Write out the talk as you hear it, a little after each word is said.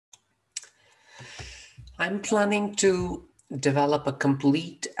I'm planning to develop a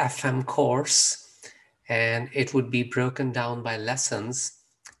complete FM course, and it would be broken down by lessons.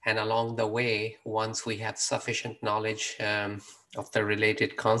 And along the way, once we have sufficient knowledge of the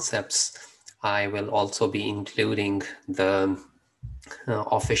related concepts, I will also be including the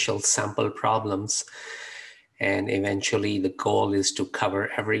official sample problems. And eventually, the goal is to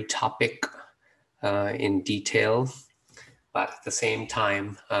cover every topic in detail, but at the same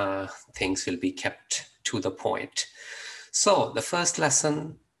time, things will be kept to the point. So the first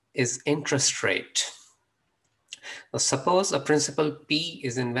lesson is interest rate. Now, suppose a principal P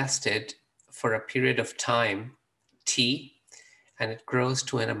is invested for a period of time, T, and it grows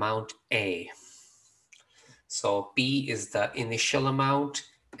to an amount A. So P is the initial amount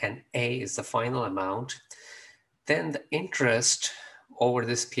and A is the final amount. Then the interest over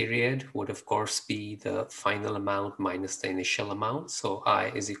this period would of course be the final amount minus the initial amount. So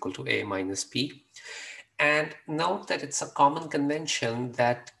I is equal to A minus P. And note that it's a common convention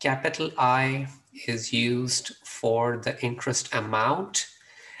that capital I is used for the interest amount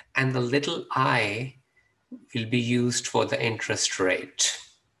and the little I will be used for the interest rate.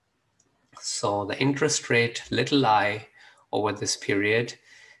 So the interest rate little I over this period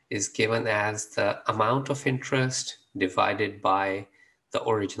is given as the amount of interest divided by the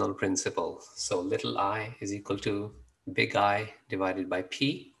original principal. So little I is equal to big I divided by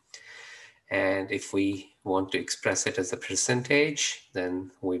P. And if we want to express it as a percentage,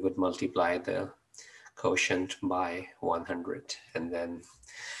 then we would multiply the quotient by 100, and then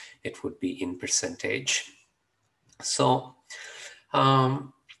it would be in percentage. So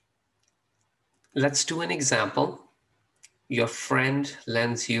let's do an example. Your friend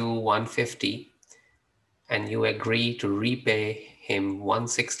lends you 150 and you agree to repay him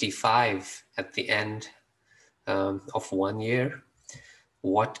 165 at the end of 1 year.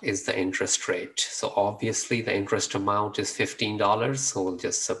 What is the interest rate? So obviously the interest amount is $15. So we'll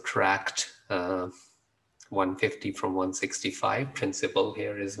just subtract 150 from 165. Principal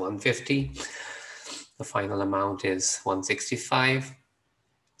here is 150. The final amount is 165.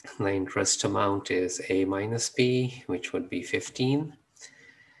 The interest amount is A minus B, which would be 15.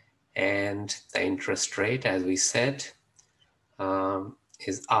 And the interest rate, as we said,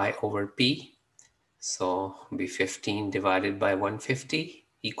 is I over P. So be 15 divided by 150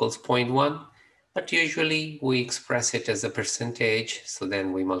 equals 0.1. But usually we express it as a percentage. So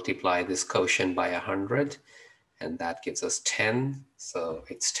then we multiply this quotient by 100. And that gives us 10. So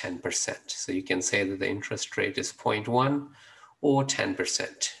it's 10%. So you can say that the interest rate is 0.1 or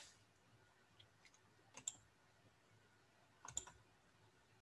 10%.